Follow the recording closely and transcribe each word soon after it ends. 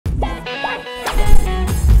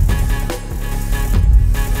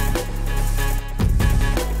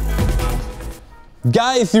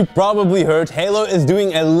Guys, you probably heard Halo is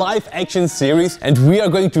doing a live action series and we are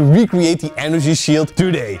going to recreate the energy shield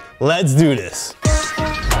today. Let's do this.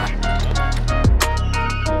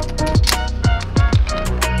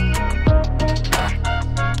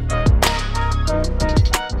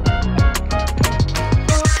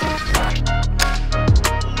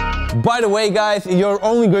 By the way guys, you're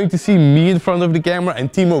only going to see me in front of the camera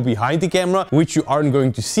and Timo behind the camera, which you aren't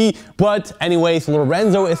going to see. But anyways,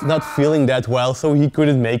 Lorenzo is not feeling that well, so he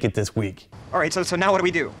couldn't make it this week. Alright, so now what do we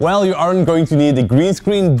do? Well, you aren't going to need a green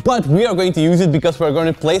screen, but we are going to use it because we're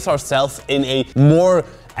going to place ourselves in a more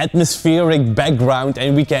atmospheric background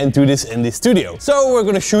and we can't do this in the studio. So we're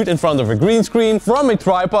going to shoot in front of a green screen from a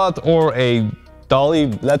tripod or a dolly,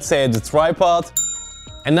 let's say it's a tripod.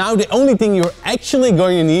 And now the only thing you're actually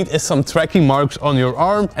going to need is some tracking marks on your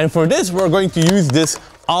arm. And for this we're going to use this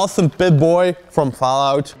awesome Pip-Boy from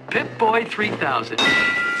Fallout. Pip-Boy 3000.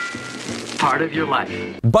 Part of your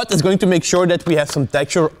life. But it's going to make sure that we have some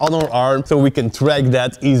texture on our arm so we can track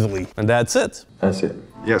that easily. And that's it. That's it.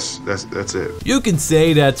 Yes, that's it. You can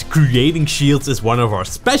say that creating shields is one of our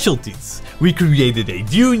specialties. We created a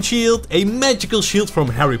Dune shield, a magical shield from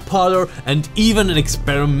Harry Potter, and even an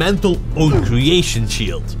experimental own creation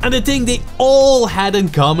shield. And the thing they all had in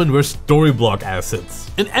common were Storyblock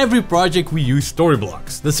assets. In every project we use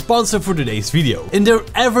Storyblocks, the sponsor for today's video. In their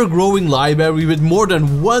ever-growing library with more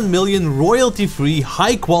than 1 million royalty-free,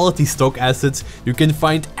 high-quality stock assets, you can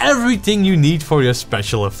find everything you need for your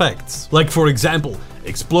special effects. Like for example,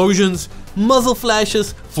 explosions, muzzle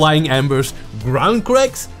flashes, flying embers, ground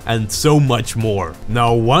cracks, and so much more.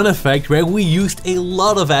 Now, one effect where we used a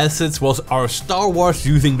lot of assets was our Star Wars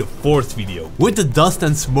using the Force video. With the dust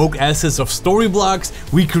and smoke assets of Storyblocks,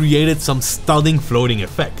 we created some stunning floating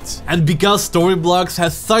effects. And because Storyblocks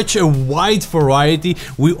has such a wide variety,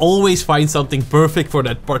 we always find something perfect for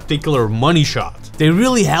that particular money shot. They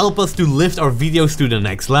really help us to lift our videos to the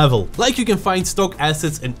next level. Like you can find stock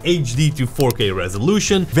assets in HD to 4K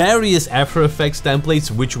resolution, various After Effects templates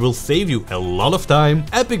which will save you a lot of time,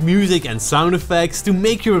 epic music and sound effects to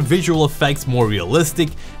make your visual effects more realistic,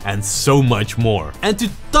 and so much more. And to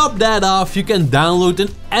top that off, you can download an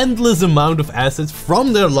endless amount of assets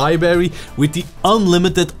from their library with the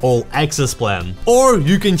unlimited all access plan. Or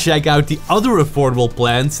you can check out the other affordable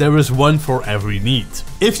plans, there is one for every need.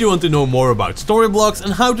 If you want to know more about Storyblocks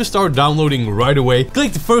and how to start downloading right away,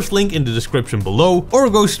 click the first link in the description below or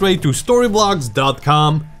go straight to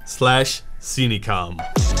storyblocks.com/Cinecom.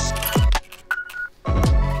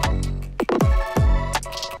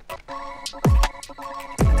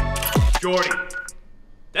 Jordy,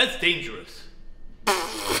 that's dangerous.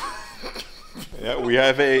 Yeah, we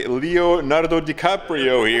have a Leonardo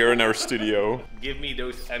DiCaprio here in our studio. Give me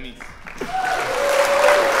those Emmys.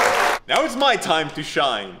 Now it's my time to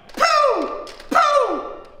shine. Pooh!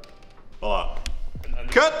 Pooh! Voila.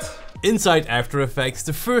 Cut! Inside After Effects,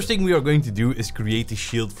 the first thing we are going to do is create the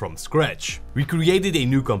shield from scratch. We created a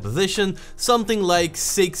new composition, something like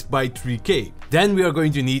 6 by 3K. Then we are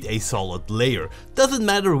going to need a solid layer, doesn't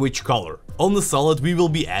matter which color. On the solid we will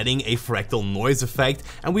be adding a fractal noise effect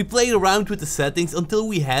and we played around with the settings until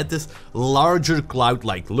we had this larger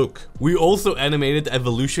cloud-like look. We also animated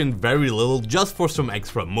evolution very little just for some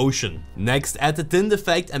extra motion. Next, add the tint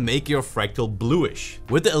effect and make your fractal bluish.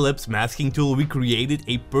 With the ellipse masking tool we created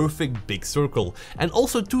a perfect big circle and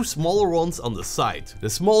also 2 smaller ones on the side. The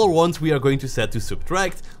smaller ones we are going to set to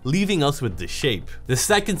subtract, leaving us with this shape. The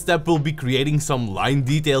second step will be creating some line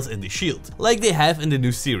details in the shield, like they have in the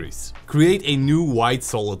new series. Create a new white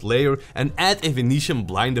solid layer and add a Venetian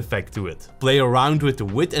blind effect to it. Play around with the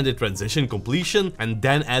width and the transition completion and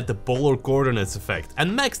then add the polar coordinates effect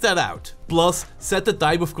and max that out. Plus, set the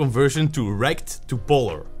type of conversion to rect to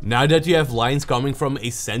polar. Now that you have lines coming from a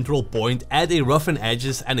central point, add a roughen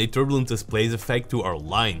edges and a turbulent displace effect to our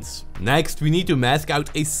lines. Next, we need to mask out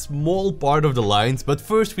a small part of the lines, but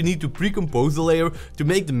first we need to pre-compose the layer to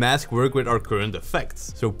make the mask work with our current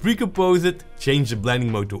effects. So pre-compose it, change the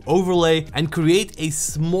blending mode to overlay, and create a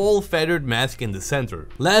small feathered mask in the center.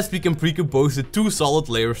 Last, we can pre-compose the 2 solid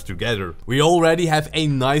layers together. We already have a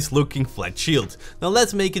nice looking flat shield. Now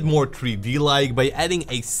let's make it more 3D-like by adding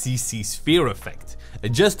a CC sphere effect.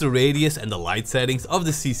 Adjust the radius and the light settings of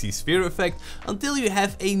the CC sphere effect until you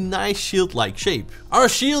have a nice shield-like shape. Our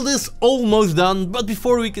shield is almost done, but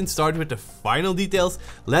before we can start with the final details,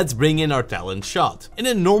 let's bring in our talent shot. In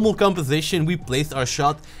a normal composition we placed our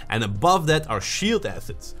shot and above that our shield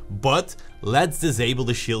assets, but let's disable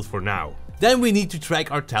the shield for now. Then we need to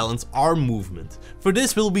track our talent's arm movement. For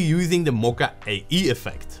this we'll be using the Mocha AE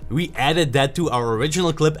effect. We added that to our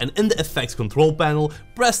original clip, and in the effects control panel,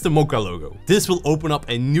 press the Mocha logo. This will open up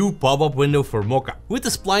a new pop-up window for Mocha. With the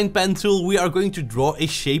spline pen tool we are going to draw a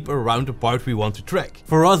shape around the part we want to track.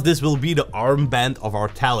 For us this will be the armband of our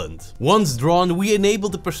talent. Once drawn, we enable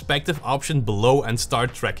the perspective option below and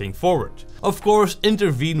start tracking forward. Of course,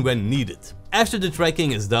 intervene when needed. After the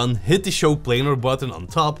tracking is done, hit the show planar button on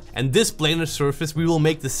top, and this planar surface we will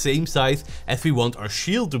make the same size as we want our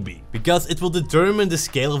shield to be, because it will determine the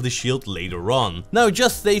scale of the shield later on. Now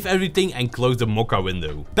just save everything and close the Mocha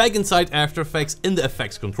window. Back inside After Effects in the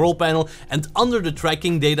effects control panel, and under the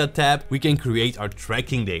tracking data tab we can create our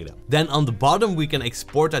tracking data. Then on the bottom we can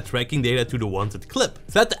export that tracking data to the wanted clip.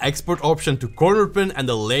 Set the export option to corner pin and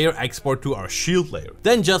the layer export to our shield layer.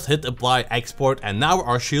 Then just hit apply export, and now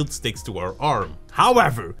our shield sticks to our arm.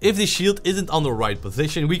 However, if the shield isn't on the right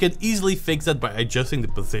position, we can easily fix that by adjusting the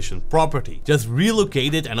position property. Just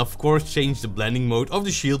relocate it and of course change the blending mode of the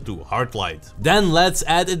shield to hard light. Then let's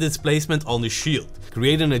add a displacement on the shield.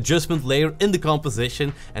 Create an adjustment layer in the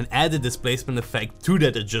composition and add a displacement effect to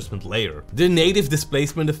that adjustment layer. The native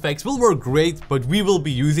displacement effects will work great, but we will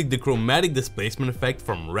be using the chromatic displacement effect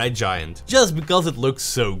from Red Giant, just because it looks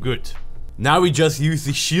so good. Now we just use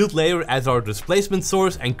the shield layer as our displacement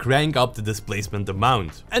source and crank up the displacement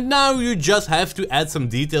amount. And now you just have to add some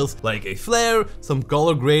details like a flare, some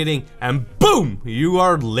color grading, and boom! You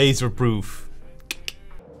are laser proof.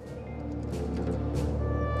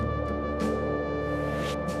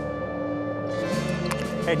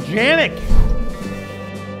 Hey, Janik!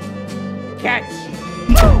 Catch!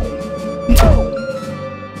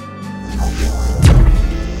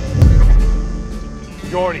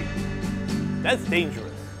 Jordy. That's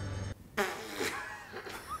dangerous.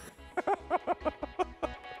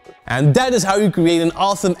 And that is how you create an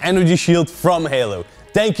awesome energy shield from Halo.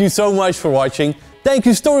 Thank you so much for watching. Thank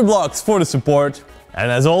you Storyblocks for the support.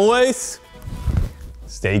 And as always,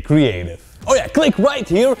 stay creative. Oh yeah, click right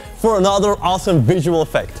here for another awesome visual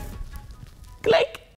effect.